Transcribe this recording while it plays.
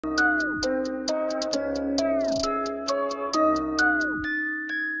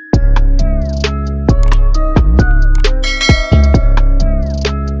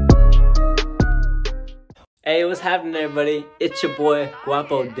What's happening, everybody? It's your boy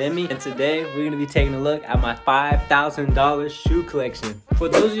Guapo Demi, and today we're gonna be taking a look at my $5,000 shoe collection. For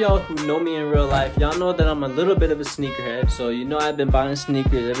those of y'all who know me in real life, y'all know that I'm a little bit of a sneakerhead. So you know I've been buying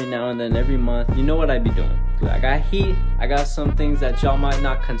sneakers every now and then, every month. You know what I be doing. I got heat. I got some things that y'all might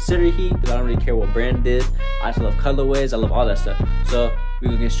not consider heat, because I don't really care what brand it is. I just love colorways. I love all that stuff. So we're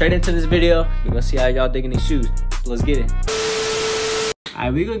gonna get straight into this video. We're gonna see how y'all digging these shoes. So let's get it.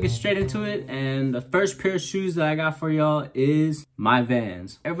 Alright, we're gonna get straight into it, and the first pair of shoes that I got for y'all is my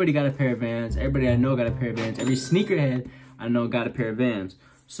Vans. Everybody got a pair of Vans. Everybody I know got a pair of Vans. Every sneakerhead I know got a pair of Vans.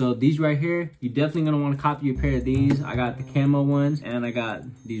 So these right here, you're definitely gonna want to copy a pair of these. I got the camo ones, and I got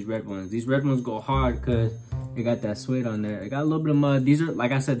these red ones. These red ones go hard because they got that suede on there. They got a little bit of mud. These are,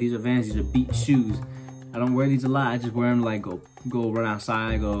 like I said, these are Vans. These are beat shoes. I don't wear these a lot. I just wear them to like go run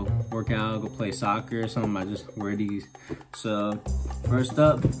outside, go work out, go play soccer or something. I just wear these. So first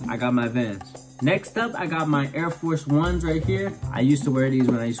up, I got my Vans. Next up, I got my Air Force Ones right here. I used to wear these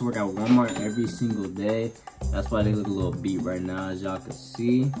when I used to work at Walmart every single day. That's why they look a little beat right now, as y'all can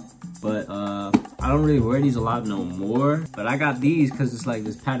see. But I don't really wear these a lot no more. But I got these because it's like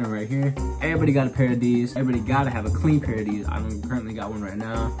this pattern right here. Everybody got a pair of these. Everybody gotta have a clean pair of these. I don't currently got one right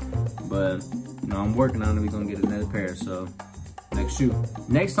now, but you know, I'm working on it. We're gonna get another pair. So next shoe.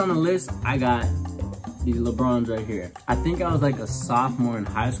 Next on the list, I got these LeBrons right here. I think I was like a sophomore in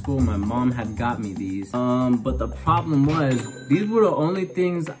high school. My mom had got me these. But the problem was, these were the only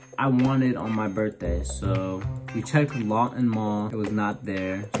things I wanted on my birthday. So we checked Lawton Mall. It was not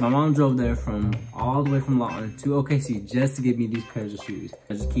there. So my mom drove there from all the way from Lawton to OKC just to give me these pairs of shoes.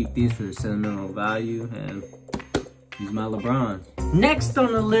 I just keep these for the sentimental value, and these are my LeBrons. Next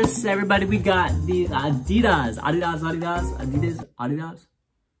on the list, everybody, we got these Adidas.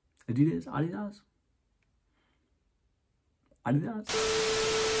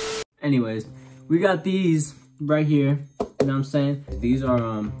 Anyways, we got these right here. You know what I'm saying? These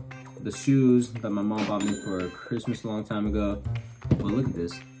are the shoes that my mom bought me for Christmas a long time ago. But look at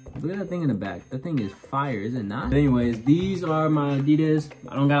this. Look at that thing in the back. That thing is fire, is it not? But anyways, these are my Adidas.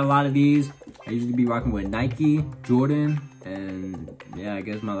 I don't got a lot of these. I usually be rocking with Nike, Jordan, and yeah, I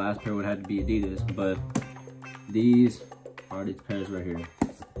guess my last pair would have to be Adidas. But these are these pairs right here.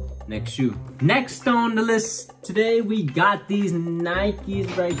 Next shoe. Next on the list today, we got these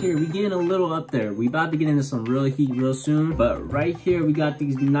Nikes right here. We getting a little up there. We about to get into some real heat real soon. But right here, we got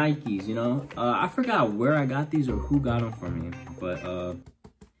these Nikes, you know. I forgot where I got these or who got them for me. But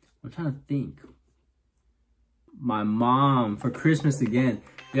I'm trying to think. My mom for Christmas again.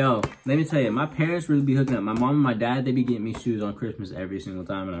 Yo, let me tell you, my parents really be hooking up. My mom and my dad, they be getting me shoes on Christmas every single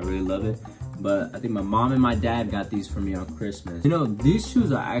time, and I really love it. But I think my mom and my dad got these for me on Christmas. You know, these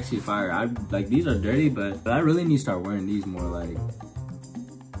shoes are actually fire. Like, these are dirty, but I really need to start wearing these more. Like,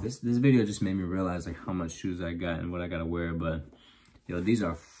 this video just made me realize like how much shoes I got and what I gotta wear. But yo, these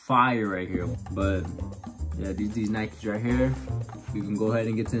are fire right here. But yeah, these Nikes right here. We can go ahead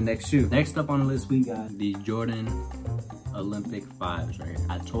and get to the next shoe. Next up on the list, we got the Jordan Olympic 5s right here.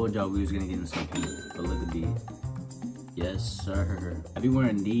 I told y'all we was gonna get into some heat, but look at these. Yes, sir. I be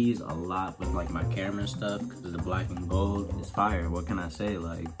wearing these a lot with like my camera and stuff because of the black and gold. It's fire. What can I say?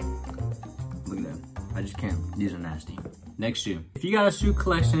 Like, look at them. I just can't. These are nasty. Next shoe. If you got a shoe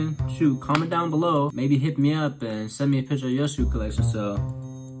collection, comment down below. Maybe hit me up and send me a picture of your shoe collection so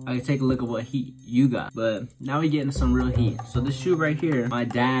I can take a look at what heat you got. But now we get into some real heat. So this shoe right here, my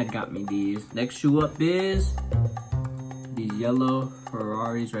dad got me these. Next shoe up is these yellow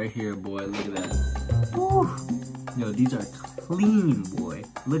Ferraris right here, boy. Look at that. Woo. Yo, these are clean, boy.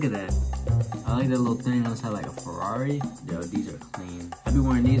 Look at that. I like that little thing on the side like a Ferrari. Yo, these are clean. I be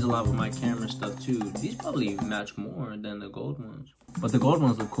wearing these a lot with my camera stuff too. These probably match more than the gold ones. But the gold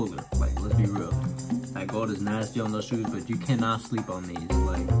ones look cooler. Like, let's be real. That gold is nasty on those shoes, but you cannot sleep on these.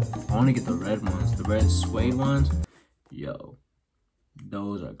 Like, I want to get the red ones. The red suede ones. Yo.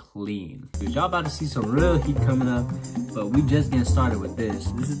 Those are clean. Dude, y'all about to see some real heat coming up, but we just getting started with this.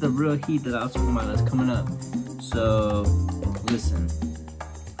 This is the real heat that I was talking about that's coming up. So, listen,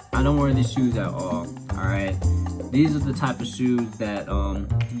 I don't wear these shoes at all, all right? These are the type of shoes that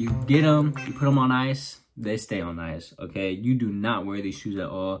you get them, you put them on ice, they stay on ice, okay? You do not wear these shoes at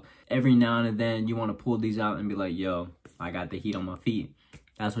all. Every now and then, you want to pull these out and be like, yo, I got the heat on my feet.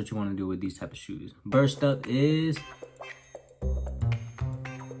 That's what you want to do with these type of shoes. First up is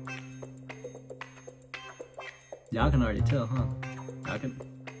y'all can already tell, huh? Y'all can.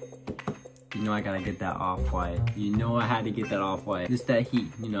 You know I gotta get that off-white. You know I had to get that off-white. Just that heat,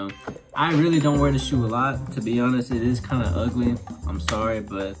 you know. I really don't wear the shoe a lot. To be honest, it is kind of ugly. I'm sorry,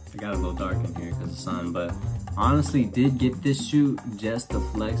 but I got a little dark in here because of the sun. But honestly did get this shoe just to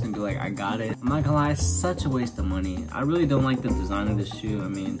flex and be like, I got it. I'm not gonna lie, it's such a waste of money. I really don't like the design of this shoe. I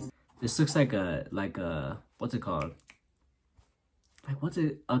mean, this looks like a, what's it called?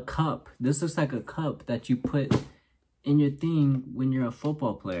 A cup. This looks like a cup that you put in your thing when you're a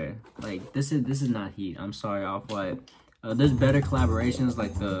football player. Like, this is not heat. I'm sorry, Off-White. There's better collaborations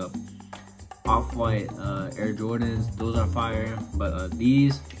like the Off-White Air Jordans. Those are fire, but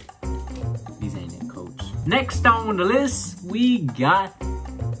these ain't it, coach. Next on the list, we got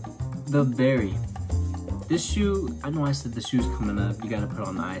the Berry. This shoe, I know I said the shoe's coming up, you gotta put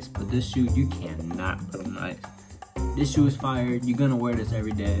on the ice, but this shoe, you cannot put on the ice. This shoe is fire. You're gonna wear this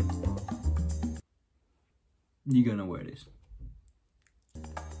every day. You're gonna wear this.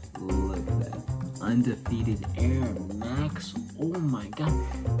 Look at that. Undefeated Air Max. Oh my god.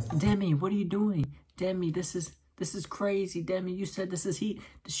 Demi, what are you doing? Demi, this is crazy. Demi, you said this is heat.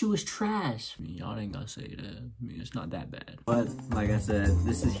 The shoe is trash. I mean, y'all ain't gonna say that. I mean, it's not that bad. But like I said,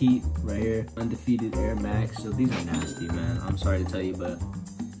 this is heat right here. Undefeated Air Max. So these are nasty, man. I'm sorry to tell you, but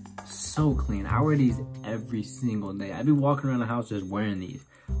so clean. I wear these every single day. I be walking around the house just wearing these.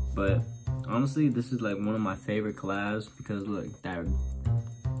 But honestly, this is like one of my favorite collabs because look, that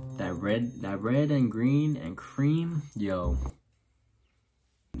red and green and cream, yo.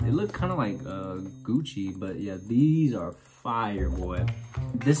 They look kind of like Gucci, but yeah, these are fire, boy.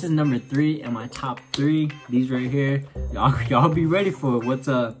 This is number 3 in my top 3. These right here, y'all be ready for it.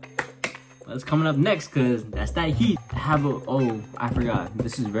 What's coming up next? Cause that's that heat. I forgot.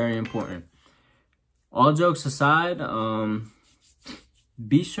 This is very important. All jokes aside,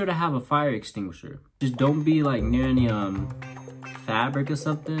 be sure to have a fire extinguisher. Just don't be like near any fabric or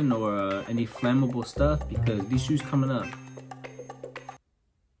something or any flammable stuff because these shoes coming up,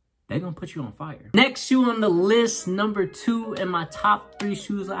 they're gonna put you on fire. Next shoe on the list, number 2 in my top 3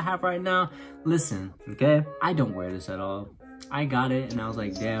 shoes I have right now. Listen, okay? I don't wear this at all. I got it and I was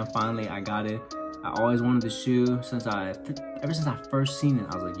like, damn, finally I got it. I always wanted the shoe ever since I first seen it.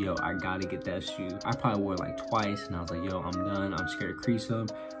 I was like, yo, I gotta get that shoe. I probably wore it like twice and I was like, yo, I'm done. I'm scared to crease them.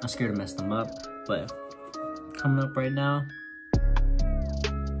 I'm scared to mess them up. But coming up right now,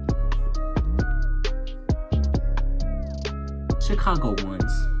 Chicago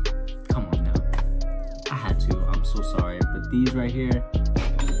ones. Come on now. I had to. I'm so sorry. But these right here,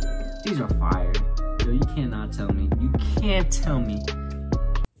 these are fire. Yo, you cannot tell me. You can't tell me.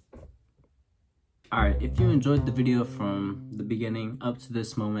 Alright, if you enjoyed the video from the beginning up to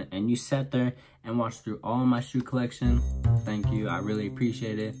this moment and you sat there and watched through all my shoe collection, thank you. I really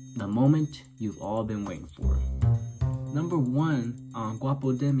appreciate it. The moment you've all been waiting for. Number 1 on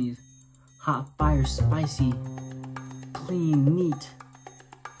Guapo Demi's hot, fire, spicy, clean, neat,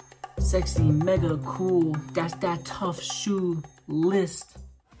 sexy, mega cool, that's that tough shoe list.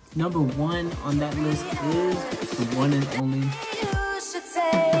 Number 1 on that list is the one and only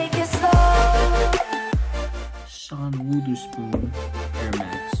Sean Wotherspoon Air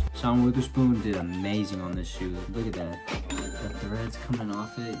Max. Sean Wotherspoon did amazing on this shoe. Look at that. The threads coming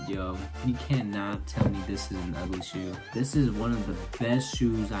off it. Yo, you cannot tell me this is an ugly shoe. This is one of the best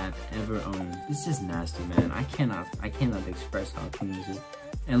shoes I've ever owned. This is nasty, man. I cannot express how clean this is.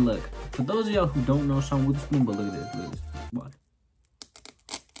 And look, for those of y'all who don't know Sean Wotherspoon, but look at this. Look at this. What?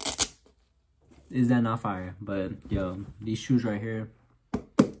 Is that not fire? But yo, these shoes right here,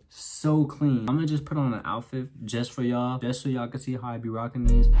 so clean. I'm gonna just put on an outfit just for y'all, just so y'all can see how I be rocking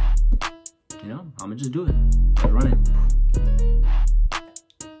these. You know, I'm gonna just do it. Let's run it.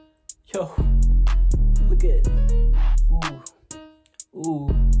 Yo, look at it. Ooh, ooh.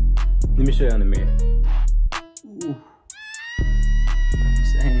 Let me show you on the mirror. Ooh.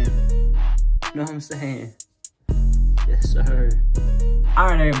 You know what I'm saying? Yes, sir.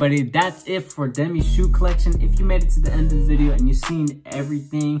 Alright everybody, that's it for Demi's shoe collection. If you made it to the end of the video and you've seen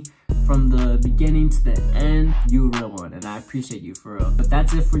everything from the beginning to the end, you a real one, and I appreciate you for real. But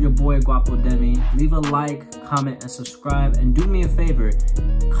that's it for your boy Guapo Demi. Leave a like, comment, and subscribe, and do me a favor,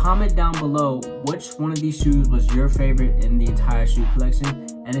 comment down below which one of these shoes was your favorite in the entire shoe collection.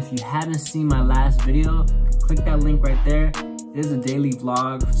 And if you haven't seen my last video, click that link right there. It is a daily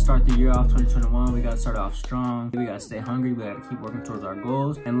vlog. Start the year off 2021. We gotta start off strong. We gotta stay hungry. We gotta keep working towards our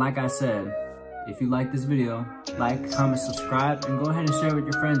goals. And like I said, if you like this video, like, comment, subscribe, and go ahead and share it with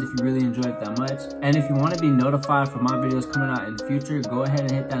your friends if you really enjoyed it that much. And if you want to be notified for my videos coming out in the future, go ahead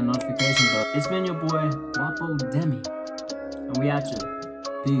and hit that notification bell. It's been your boy, Guapo Demi, and we at you.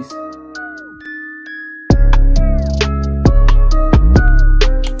 Peace.